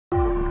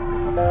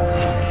Shot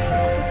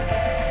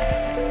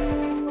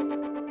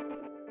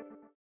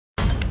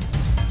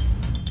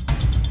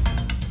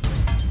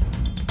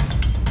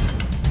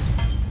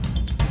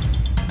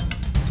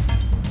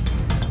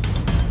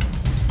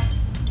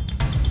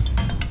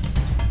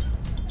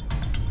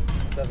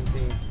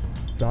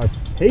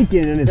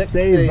taken and it's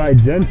saved by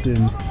Jensen.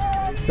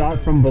 Shot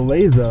from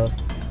Beleza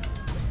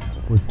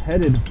was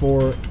headed for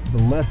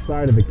the left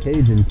side of the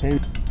cage and came.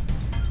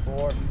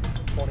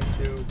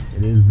 4-22.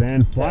 It is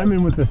Van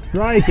Flymen with the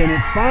strike and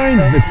it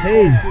finds the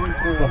cage.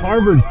 The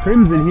Harvard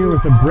Crimson here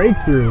with a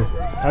breakthrough.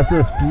 After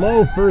a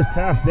slow first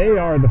half, they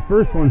are the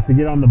first ones to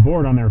get on the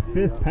board on their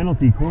 5th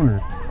penalty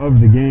corner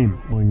of the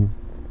game, showing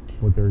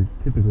what they're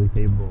typically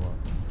capable of.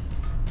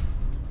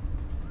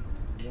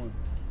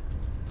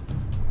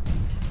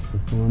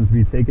 This one's to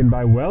be taken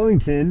by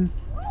Wellington.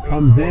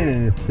 Comes in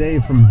and it's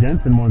saved from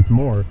Jensen once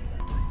more.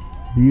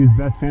 BU's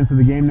best chance of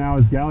the game now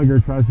as Gallagher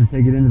tries to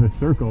take it into the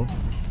circle.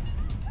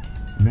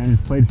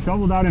 Advantage played,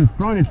 shoveled out in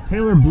front. It's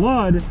Taylor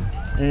Blood,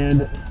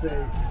 and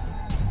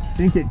I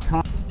think it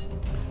caught.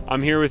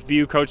 I'm here with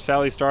BU coach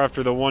Sally Starr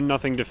after the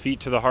 1-0 defeat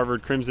to the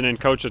Harvard Crimson. And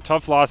coach, a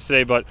tough loss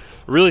today, but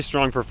a really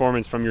strong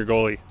performance from your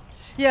goalie.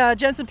 Yeah,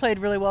 Jensen played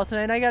really well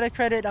tonight, and I got to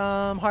credit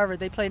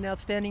Harvard. They played an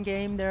outstanding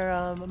game. They're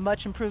a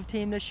much improved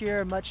team this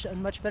year, a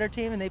much better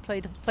team, and they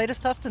played us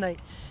tough tonight.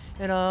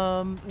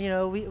 And you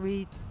know,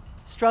 we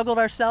struggled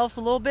ourselves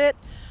a little bit.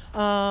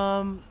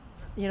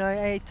 You know,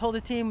 I told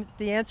the team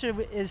the answer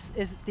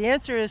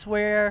is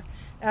where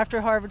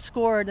after Harvard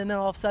scored, and then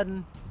all of a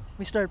sudden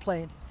we started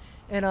playing,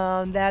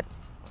 and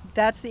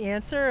that's the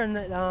answer.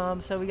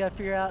 And so we got to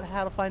figure out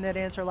how to find that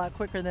answer a lot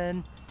quicker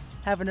than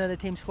have another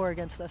team score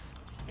against us.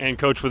 And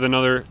coach, with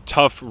another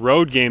tough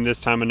road game this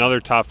time,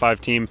 another top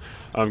 5 team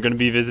going to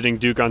be visiting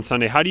Duke on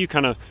Sunday. How do you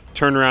kind of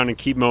turn around and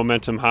keep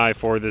momentum high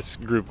for this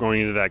group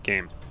going into that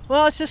game?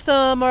 Well, it's just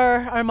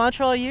our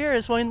mantra all year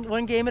is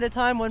one game at a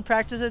time, one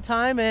practice at a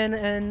time,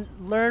 and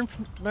learn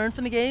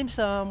from the games,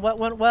 what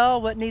went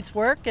well, what needs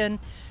work. And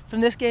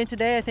from this game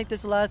today, I think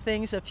there's a lot of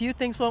things. A few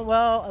things went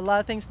well, a lot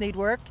of things need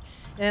work,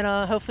 and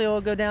hopefully we'll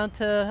go down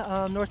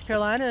to North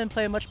Carolina and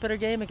play a much better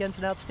game against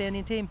an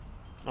outstanding team.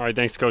 All right,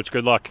 thanks, coach.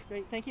 Good luck.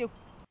 Great, thank you.